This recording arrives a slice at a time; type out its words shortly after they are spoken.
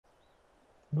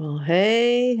Well,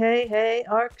 hey,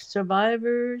 Ark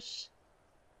survivors.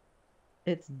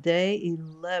 It's day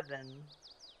 11,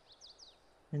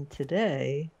 and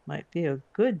today might be a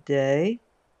good day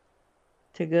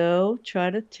to go try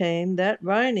to tame that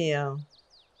Rhynio.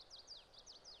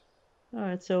 All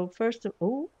right, so first,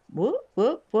 oh, whoop,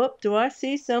 whoop, whoop. Do I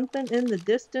see something in the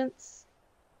distance?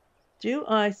 Do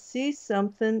I see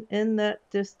something in that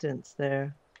distance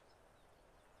there?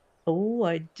 Oh,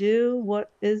 I do.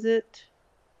 What is it?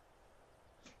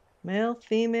 Male,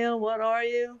 female, what are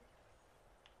you?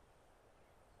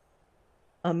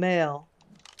 A male.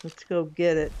 Let's go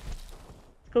get it.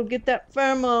 Let's go get that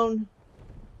pheromone.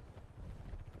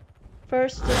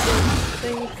 First of the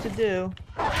things to do.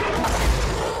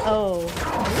 Oh,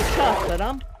 you're tough, but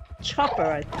I'm chopper,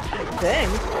 I think.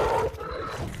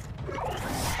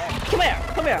 Come here,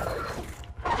 come here.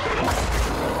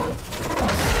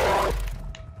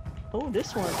 Oh,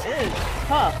 this one is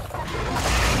tough.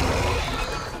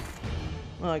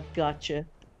 Oh, I gotcha.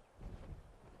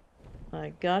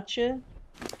 I gotcha.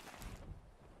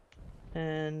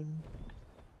 And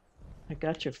I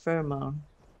got your pheromone.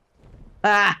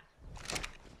 Ah!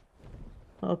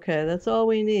 Okay, that's all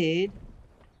we need.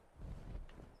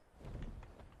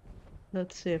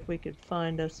 Let's see if we could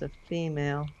find us a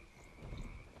female.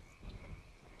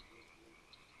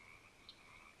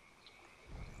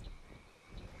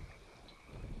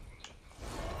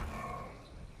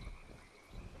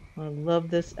 I love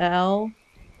this owl.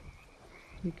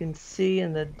 You can see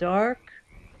in the dark,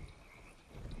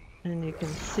 and you can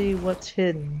see what's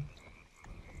hidden.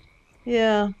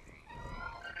 Yeah.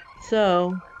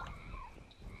 So,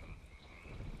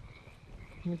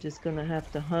 we're just gonna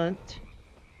have to hunt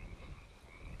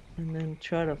and then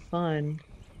try to find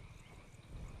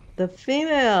the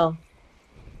female.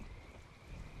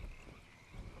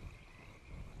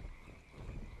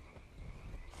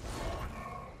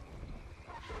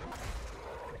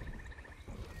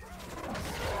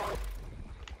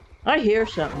 I hear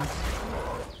something.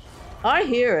 I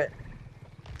hear it.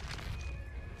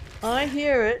 I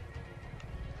hear it.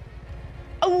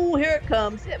 Oh, here it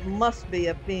comes. It must be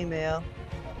a female.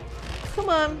 Come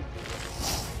on.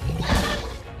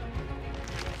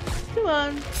 Come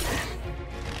on.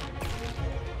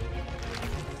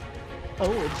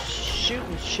 Oh, it's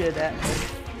shooting shit at me.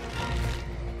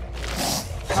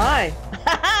 Hi.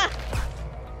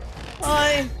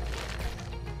 Hi.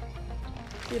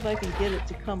 See if I can get it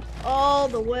to come all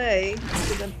the way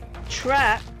to the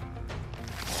trap.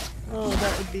 Oh,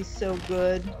 that would be so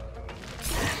good.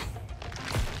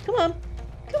 Come on.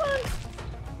 Come on.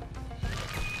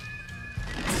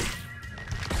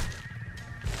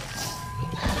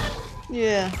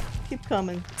 Yeah, keep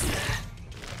coming.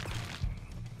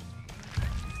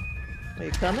 Are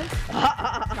you coming?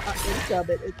 It's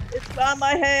coming. It's on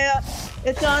my hair.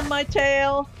 It's on my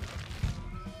tail.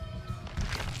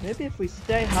 Maybe if we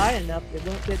stay high enough, we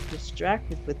won't get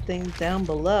distracted with things down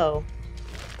below.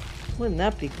 Wouldn't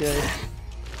that be good?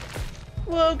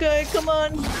 Okay, come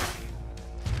on.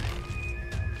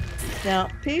 Now,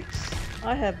 peeps,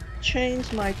 I have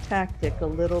changed my tactic a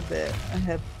little bit. I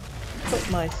have put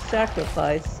my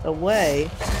sacrifice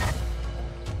away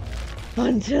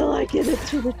until I get it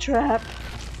to the trap.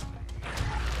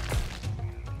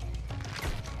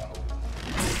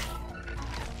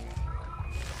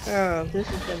 Oh, this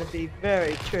is going to be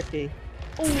very tricky.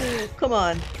 Oh, come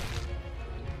on.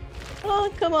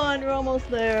 Oh, come on, we're almost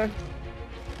there.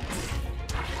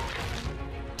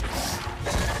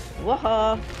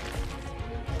 Waha!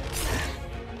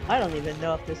 I don't even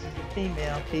know if this is a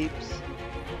female, peeps.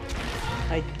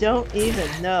 I don't even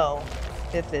know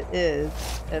if it is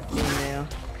a female.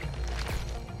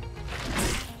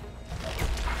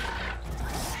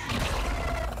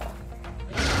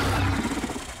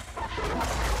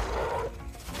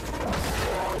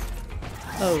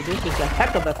 Oh, this is a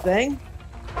heck of a thing.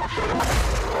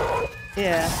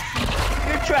 Yeah.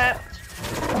 You're trapped.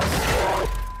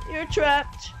 You're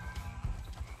trapped.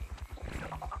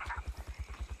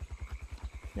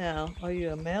 Now, are you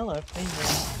a male or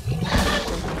female?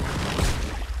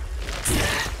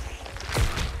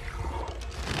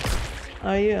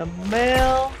 Are you a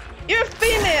male? You're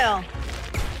female!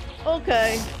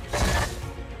 Okay.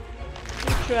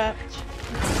 You're trapped.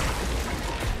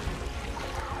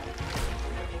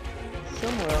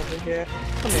 Somewhere over here.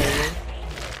 Come here, you.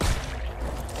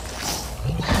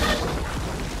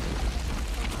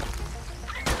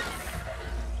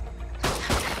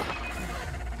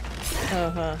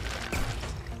 Uh-huh.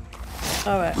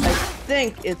 Alright, I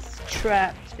think it's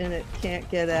trapped and it can't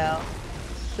get out.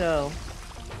 So,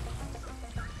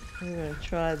 we're gonna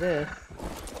try this.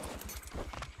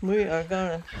 We are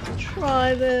gonna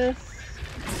try this.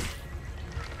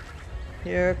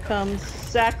 Here comes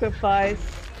sacrifice.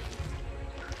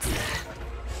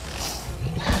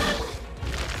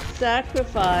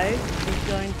 Sacrifice is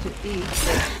going to eat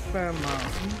the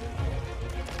pheromone.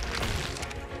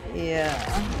 Yeah.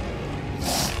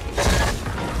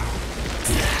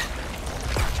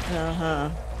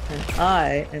 And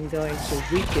I am going to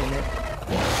weaken it.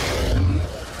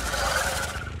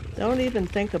 Don't even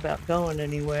think about going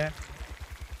anywhere.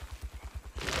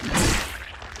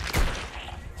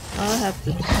 I'll have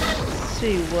to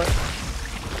see what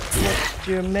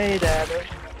you're made out of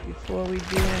before we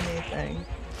do anything.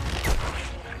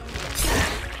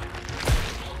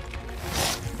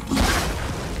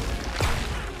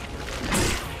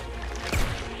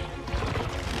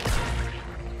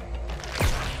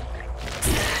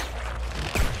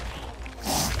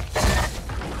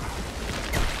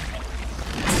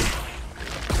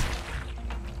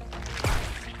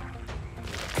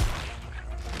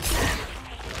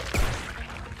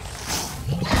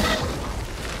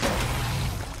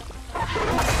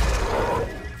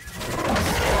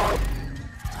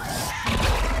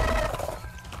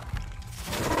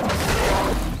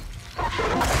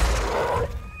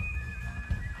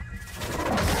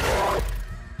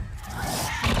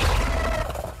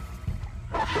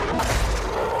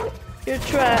 You're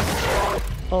trapped.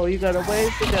 Oh, you got a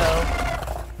ways to go.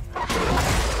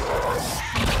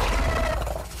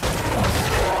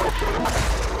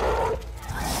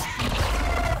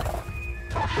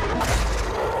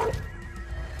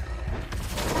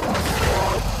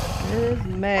 It is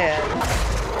mad.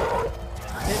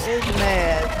 It is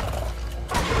mad.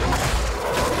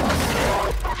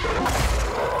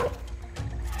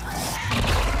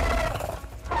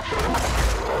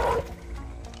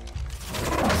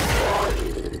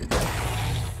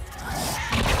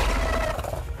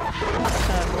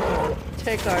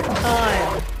 Take our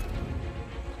time.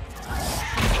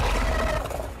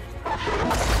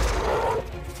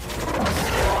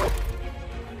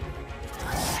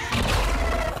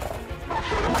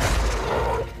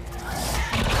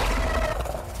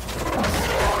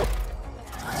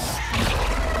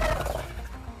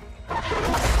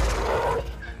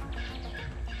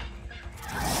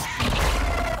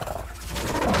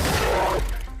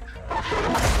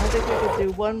 I think we could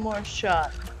do one more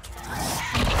shot.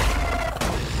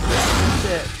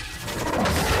 It.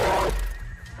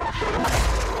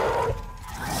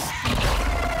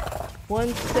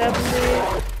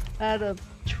 170 out of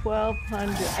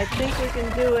 1200. I think we can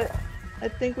do it. I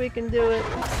think we can do it.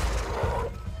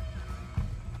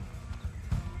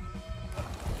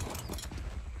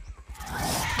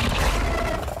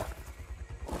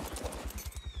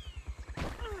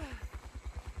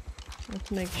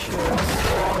 Let's make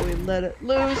sure we let it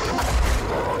loose.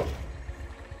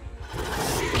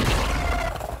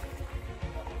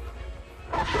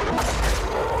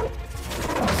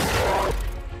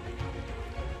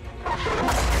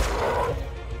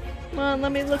 Come on,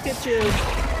 let me look at you.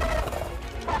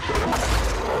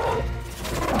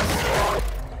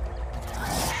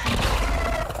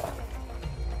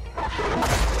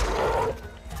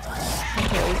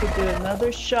 Okay, we could do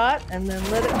another shot and then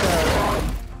let it go.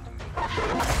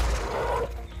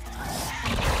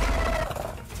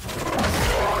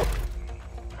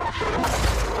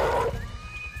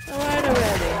 Alright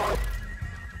already.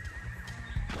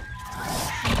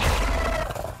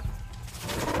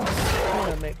 I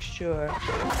want to make sure.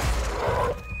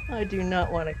 I do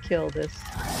not want to kill this.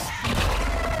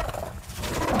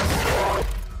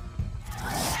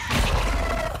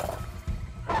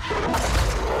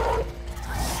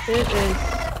 It is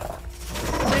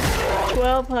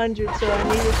 1200, so I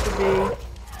need it to be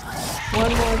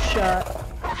one more shot.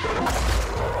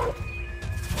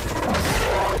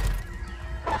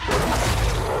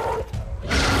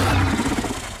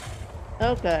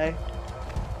 Okay.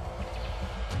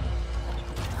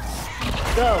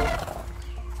 Go.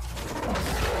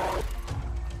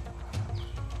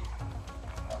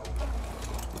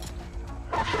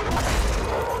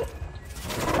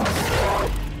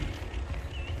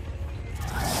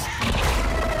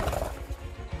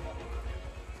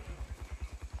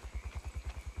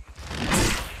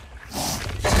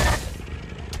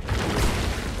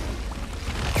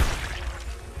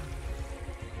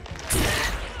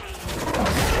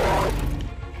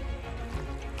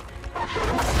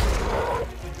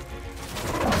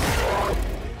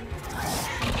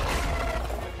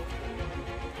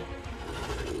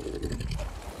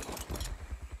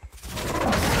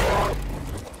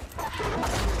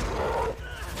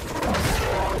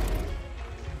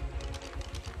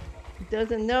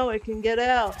 Doesn't know it can get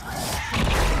out.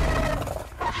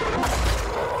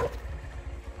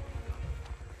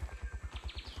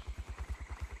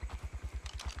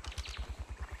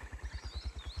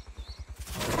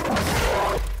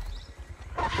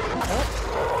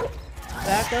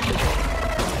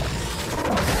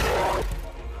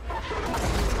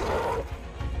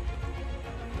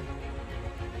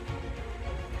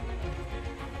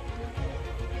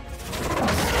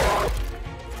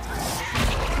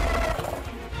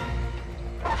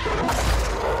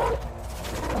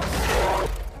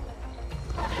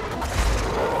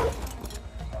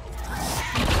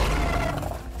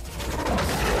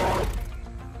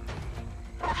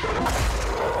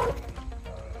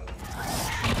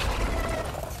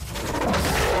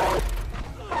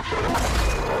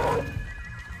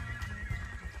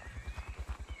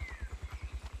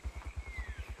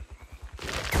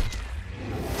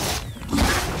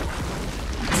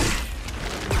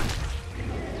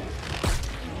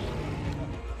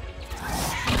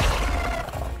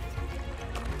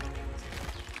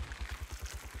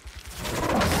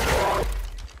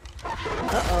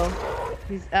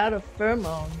 He's out of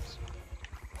pheromones.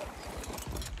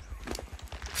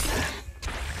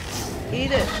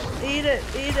 Eat it! Eat it!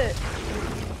 Eat it!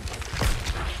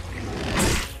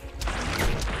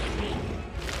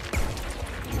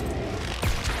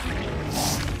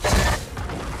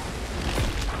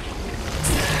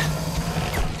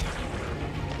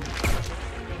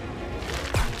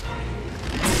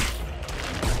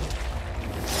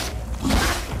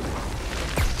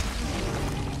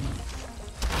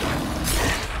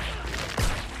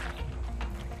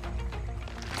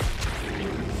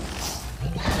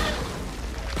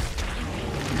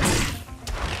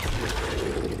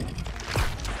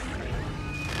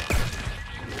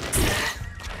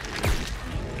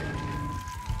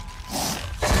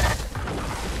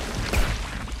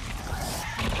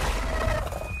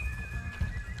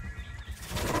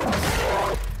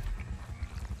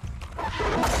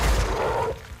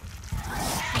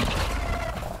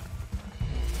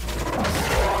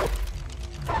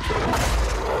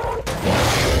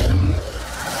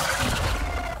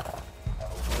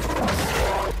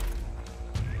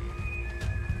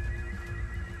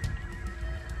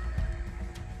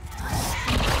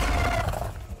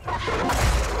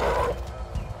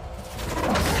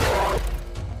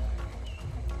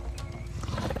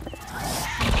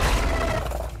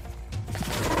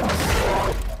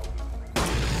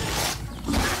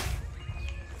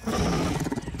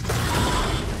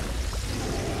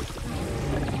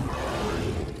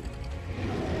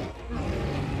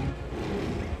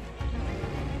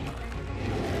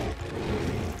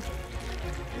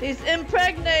 He's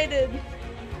impregnated!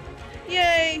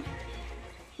 Yay!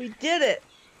 We did it!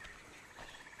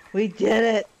 We did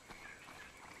it!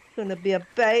 It's gonna be a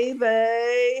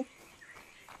baby!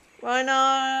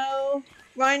 Rhynio!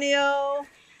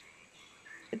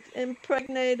 It's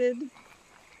impregnated!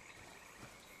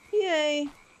 Yay!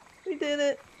 We did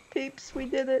it! Peeps, we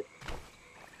did it!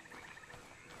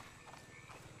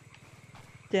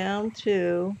 Down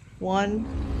to 1.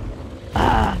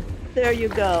 Ah! There you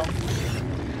go!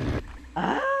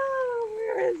 Ah,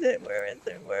 where is it? Where is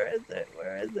it? Where is it?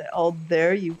 Where is it? Oh,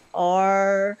 there you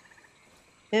are.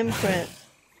 Imprint.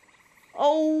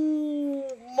 Oh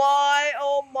my,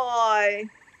 oh my.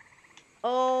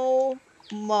 Oh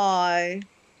my.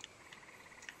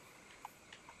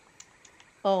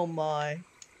 Oh my.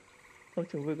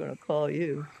 That's what we're gonna call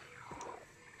you.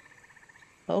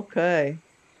 Okay.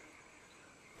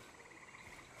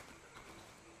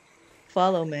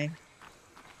 Follow me.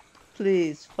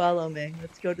 Please follow me.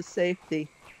 Let's go to safety.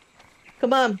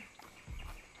 Come on.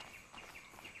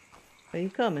 Are you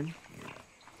coming?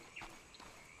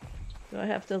 Do I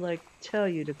have to, like, tell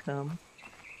you to come?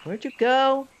 Where'd you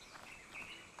go?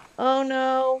 Oh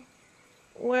no.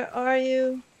 Where are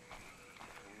you?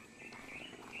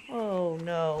 Oh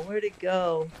no. Where'd it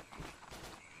go?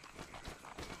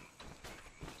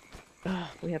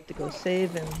 Oh, we have to go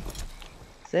save him.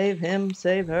 Save him.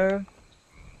 Save her.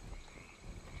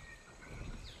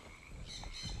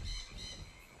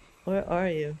 Where are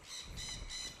you?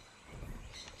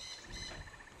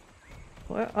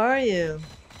 Where are you?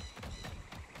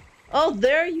 Oh,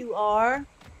 there you are.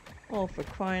 Oh, for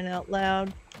crying out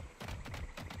loud.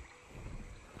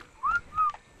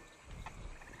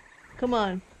 Come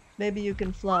on. Maybe you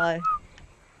can fly.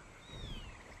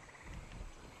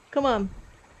 Come on.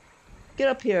 Get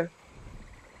up here.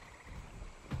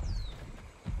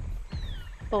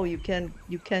 Oh, you can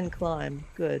climb.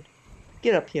 Good.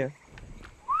 Get up here.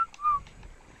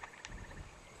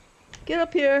 Get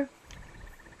up here.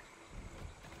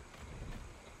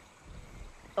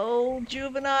 Oh,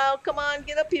 juvenile, come on,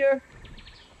 get up here.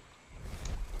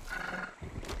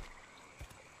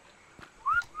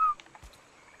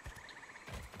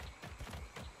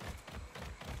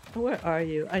 Where are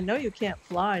you? I know you can't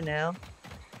fly now.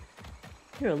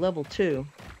 You're a level 2.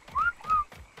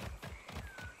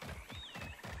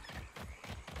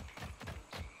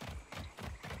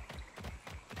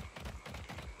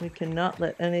 We cannot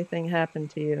let anything happen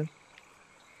to you.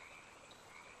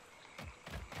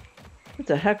 It's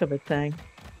a heck of a thing.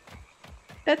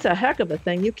 It's a heck of a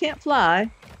thing. You can't fly.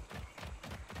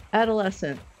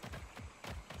 Adolescent.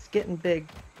 It's getting big.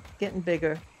 Getting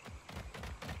bigger.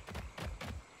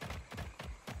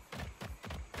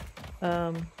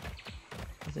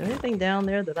 Is there anything down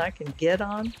there that I can get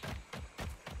on?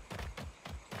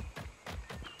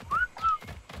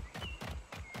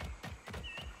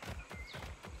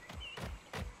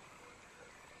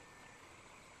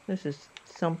 This is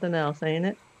something else, ain't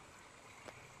it?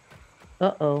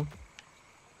 Uh-oh.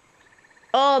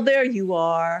 Oh, there you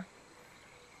are.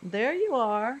 There you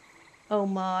are. Oh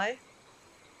my.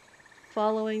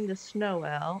 Following the snow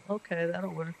owl. Okay,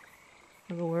 that'll work.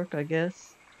 That'll work, I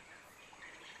guess.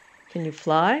 Can you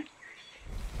fly?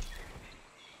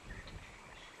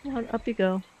 Come on, up you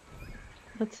go.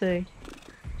 Let's see.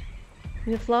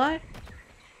 Can you fly?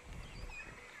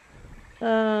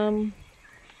 Alright,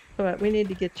 we need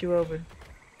to get you over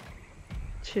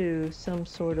to some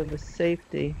sort of a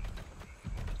safety.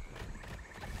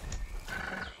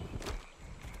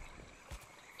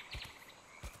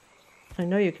 I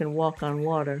know you can walk on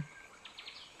water.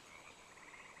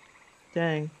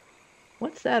 Dang.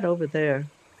 What's that over there?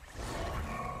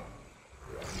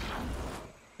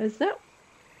 Is that...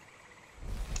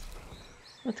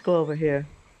 Let's go over here.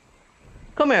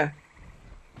 Come here.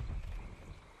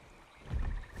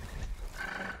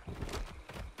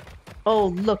 Oh,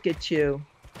 look at you.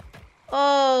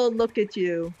 Oh, look at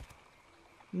you.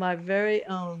 My very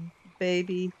own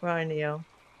baby Rhynio.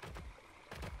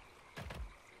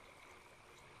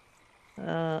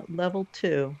 Level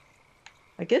 2.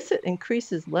 I guess it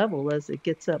increases level as it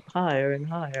gets up higher and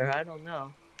higher. I don't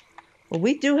know. Well,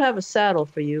 we do have a saddle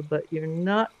for you, but you're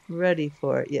not ready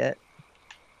for it yet.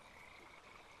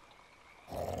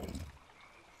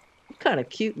 Kind of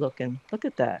cute looking. Look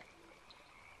at that.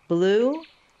 Blue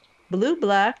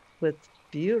black with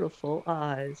beautiful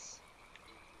eyes.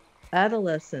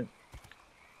 Adolescent.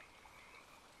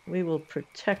 We will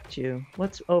protect you.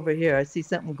 What's over here? I see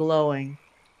something glowing.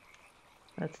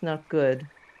 That's not good.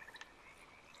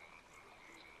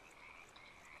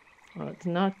 Oh, it's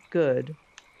not good.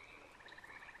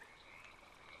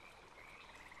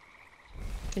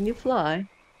 Can you fly?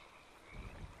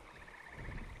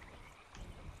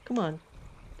 Come on.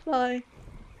 Fly.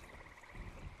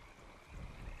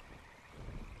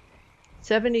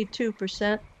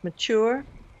 72% mature.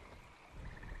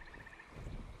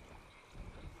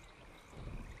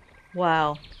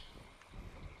 Wow.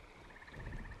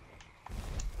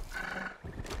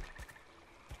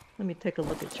 Let me take a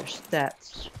look at your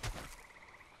stats.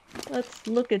 Let's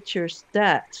look at your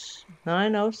stats.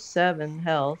 907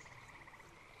 health.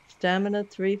 Stamina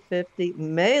 350.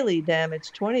 Melee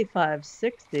damage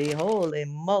 2560. Holy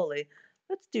moly.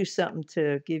 Let's do something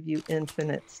to give you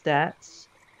infinite stats.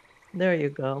 There you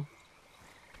go.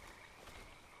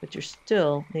 But you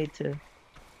still need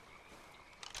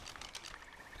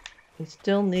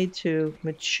to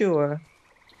mature.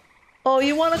 Oh,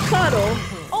 you want to cuddle?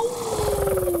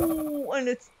 Oh, and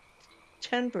it's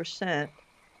 10%.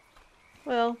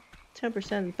 Well,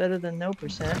 10% is better than no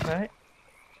percent, right?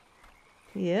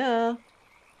 Yeah.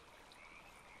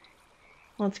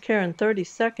 Well, it's care in 30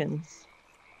 seconds.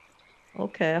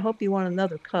 Okay, I hope you want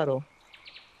another cuddle.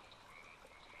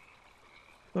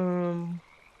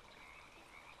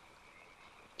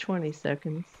 20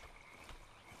 seconds.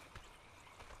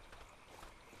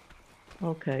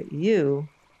 Okay, you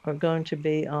are going to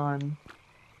be on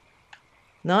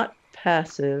not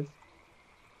passive,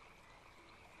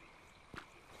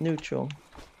 neutral.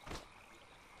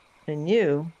 And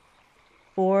you,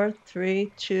 4,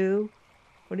 3, 2,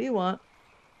 what do you want?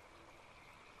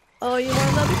 Oh, you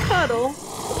want another cuddle?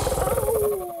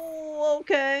 Oh,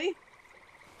 okay.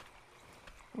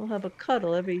 We'll have a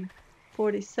cuddle every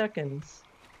 40 seconds.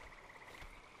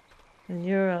 And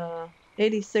you're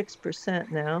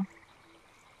 86% now.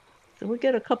 So we'll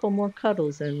get a couple more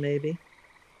cuddles in, maybe.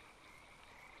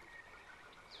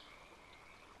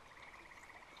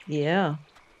 Yeah.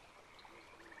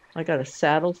 I got a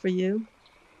saddle for you.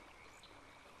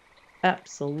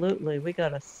 Absolutely. We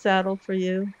got a saddle for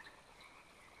you.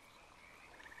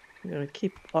 We're going to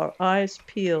keep our eyes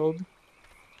peeled in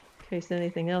case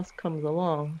anything else comes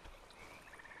along.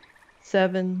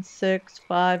 7, 6,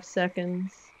 5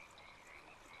 seconds.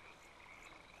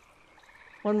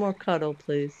 One more cuddle,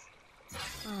 please.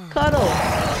 Cuddle!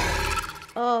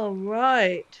 All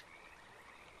right.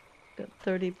 Got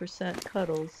 30%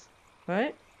 cuddles,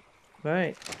 right?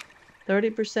 Right.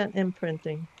 30%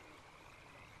 imprinting.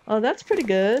 Oh, that's pretty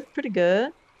good. Pretty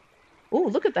good. Oh,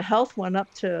 look at the health one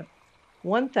up to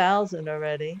 1,000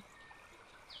 already.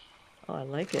 Oh, I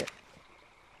like it.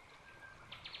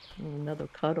 Another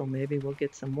cuddle, maybe we'll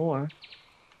get some more.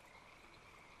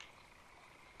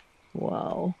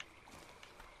 Wow.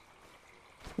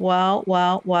 Wow,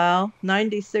 wow, wow.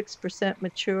 96%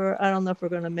 mature. I don't know if we're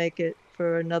going to make it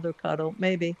for another cuddle.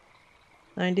 Maybe.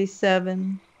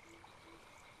 97.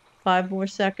 5 more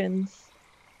seconds.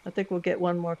 I think we'll get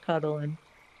one more cuddle in.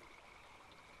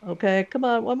 Okay, come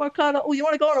on. One more cuddle. Oh, you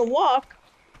want to go on a walk?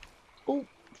 Oh,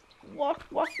 walk,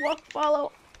 walk, walk.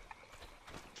 Follow.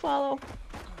 Follow.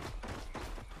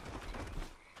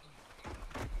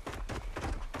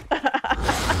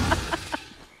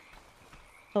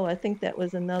 Oh, I think that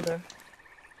was another.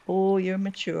 Oh, you're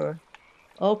mature.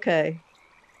 Okay.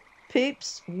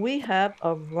 Peeps, we have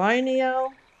a Rhynio.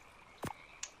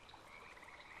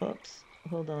 Oops,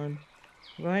 hold on.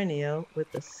 Rhynio with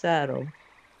a saddle.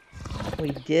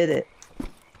 We did it.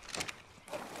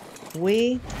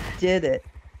 We did it.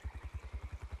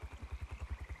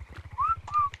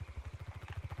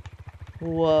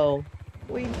 Whoa.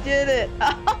 We did it.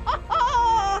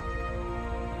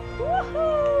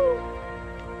 Woohoo!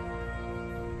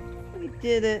 We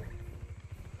did it.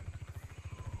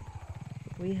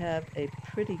 We have a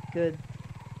pretty good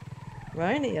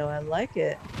Rhynio. I like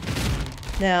it.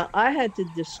 Now, I had to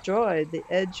destroy the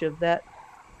edge of that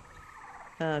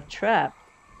trap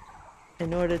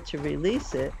in order to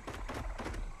release it.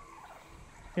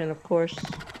 And of course,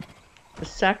 the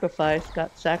sacrifice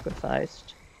got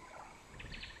sacrificed.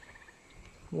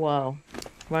 Wow.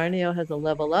 Rhynio has a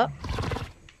level up.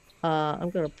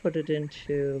 I'm going to put it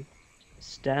into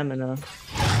stamina.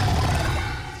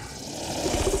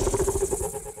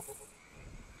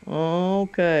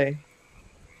 Okay.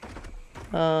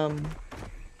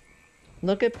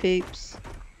 Look at Peeps.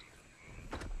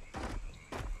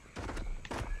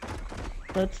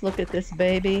 Let's look at this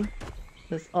baby.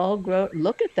 This all grow.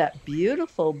 Look at that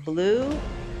beautiful blue,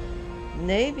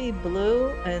 navy blue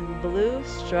and blue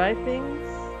stripings.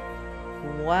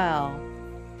 Wow.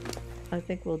 I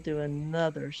think we'll do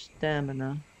another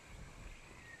stamina.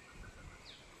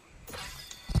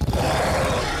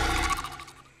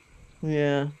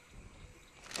 Yeah.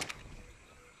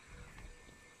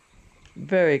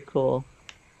 Very cool.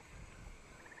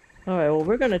 All right, well,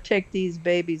 we're going to take these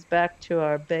babies back to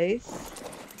our base.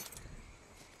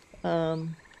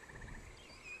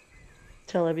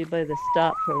 Tell everybody to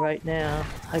stop for right now.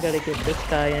 I got to get this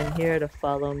guy in here to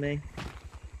follow me.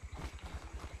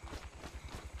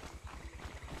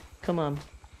 Come on.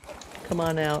 Come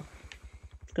on out.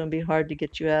 It's going to be hard to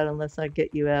get you out unless I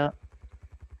get you out.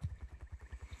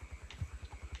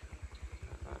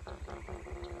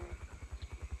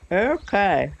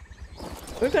 Okay.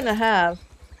 We're going to have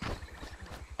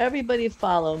everybody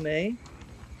follow me.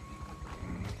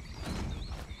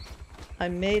 I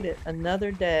made it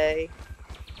another day.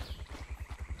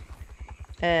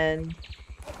 And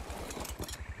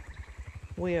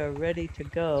we are ready to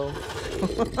go.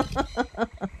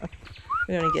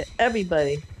 We're going to get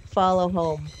everybody follow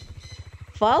home.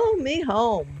 Follow me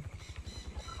home.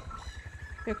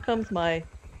 Here comes my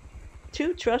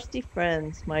two trusty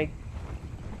friends, my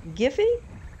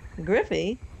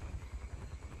Griffy,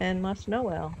 and my snow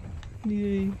owl.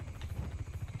 Yay.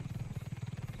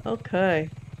 Okay.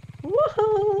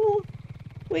 Woohoo!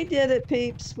 We did it,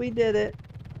 peeps. We did it.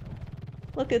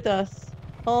 Look at us.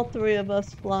 All three of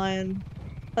us flying.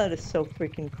 That is so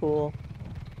freaking cool.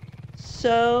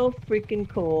 So freaking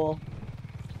cool.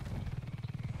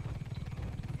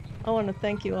 I want to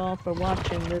thank you all for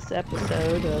watching this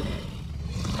episode of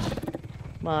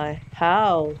my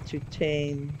How to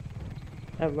Tame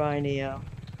a Rhynio.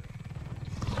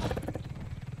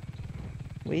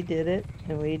 We did it,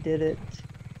 and we did it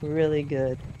really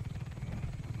good.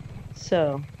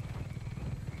 So,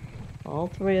 all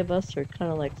three of us are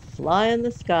kind of like flying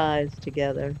the skies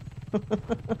together.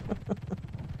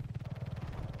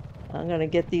 I'm going to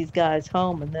get these guys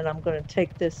home, and then I'm going to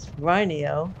take this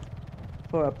Rhynio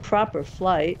for a proper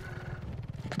flight.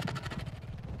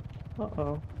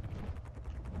 Uh-oh.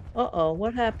 Uh-oh,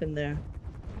 what happened there?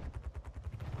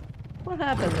 What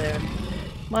happened there?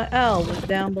 My owl was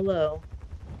down below.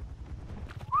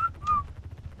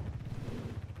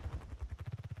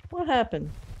 What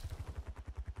happened?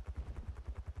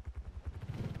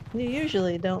 You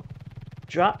usually don't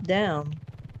drop down.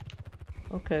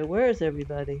 Okay, where is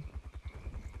everybody?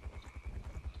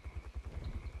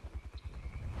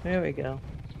 There we go.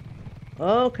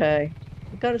 Okay.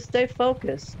 We gotta stay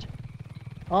focused.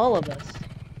 All of us.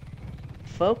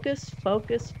 Focus,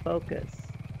 focus, focus.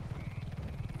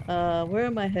 Where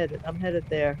am I headed? I'm headed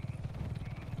there.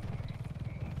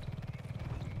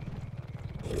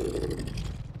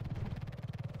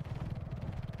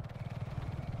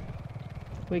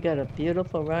 We got a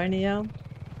beautiful Rhynio.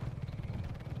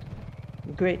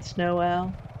 Great snow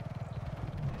owl.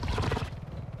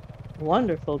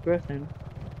 Wonderful griffin.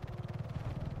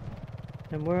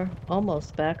 And we're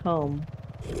almost back home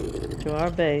to our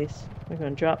base. We're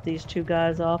going to drop these two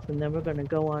guys off, and then we're going to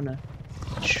go on a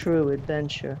true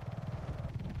adventure.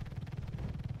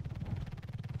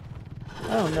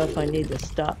 I don't know if I need to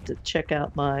stop to check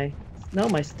out my... No,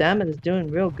 my stamina's doing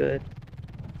real good.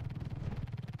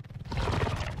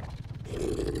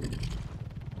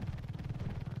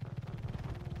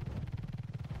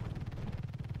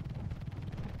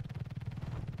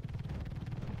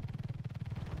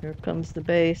 Here comes the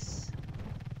base.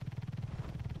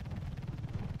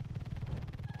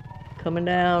 Coming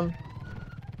down.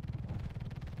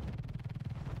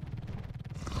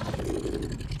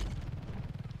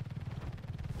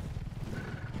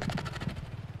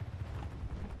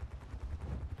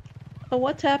 Oh,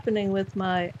 what's happening with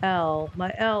my owl?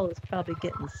 My owl is probably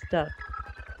getting stuck.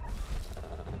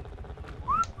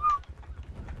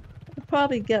 It'll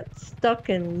probably get stuck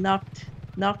and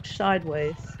knocked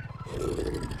sideways.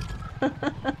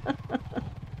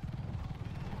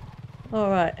 All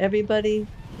right, everybody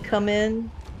come in,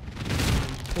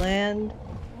 land,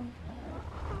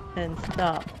 and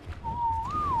stop.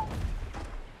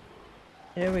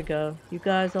 There we go. You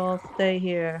guys all stay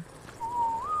here.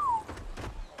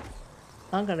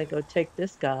 I'm gonna go take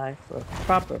this guy for a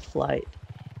proper flight.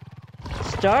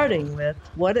 Starting with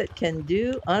what it can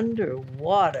do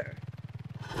underwater.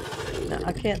 Now,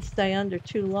 I can't stay under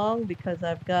too long because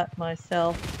I've got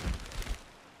myself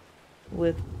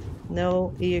with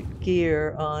no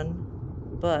gear on.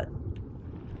 But,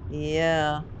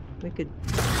 yeah, we could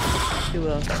do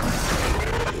a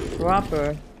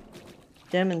proper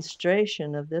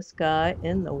demonstration of this guy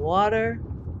in the water.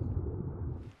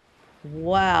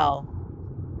 Wow.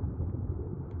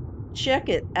 Check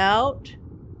it out.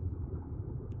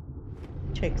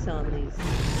 Takes on these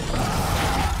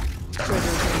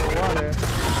critters in the water.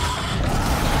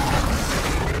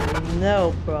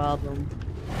 No problem.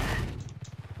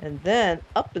 And then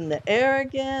up in the air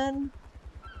again.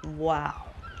 Wow.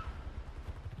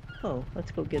 Oh,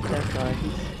 let's go get that guy.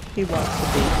 He wants to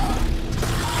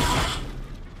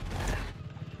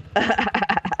be.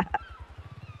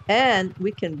 And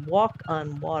we can walk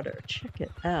on water. Check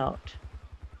it out.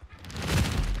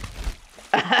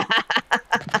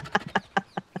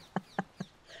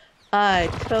 I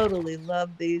totally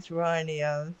love these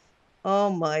rhinos. Oh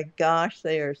my gosh,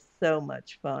 they are so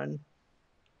much fun.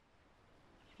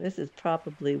 This is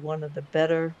probably one of the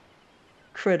better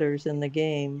critters in the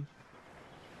game.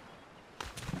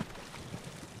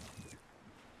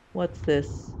 What's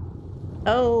this?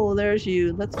 Oh, there's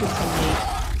you. Let's get some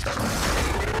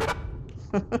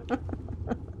meat.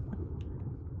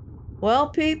 Well,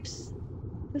 peeps,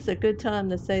 this is a good time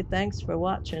to say thanks for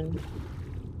watching.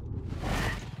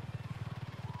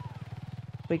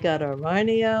 We got our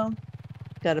rhino,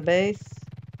 got a base.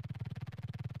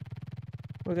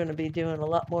 We're going to be doing a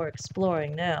lot more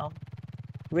exploring now.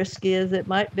 Risky as it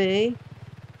might be,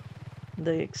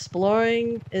 the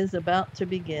exploring is about to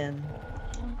begin.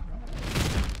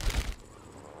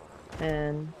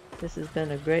 And this has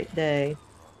been a great day.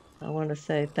 I want to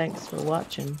say thanks for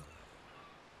watching.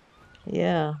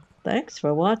 Yeah, thanks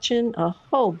for watching a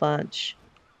whole bunch.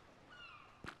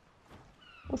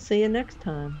 We'll see you next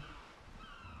time.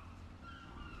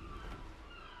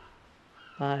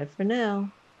 Bye for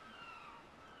now.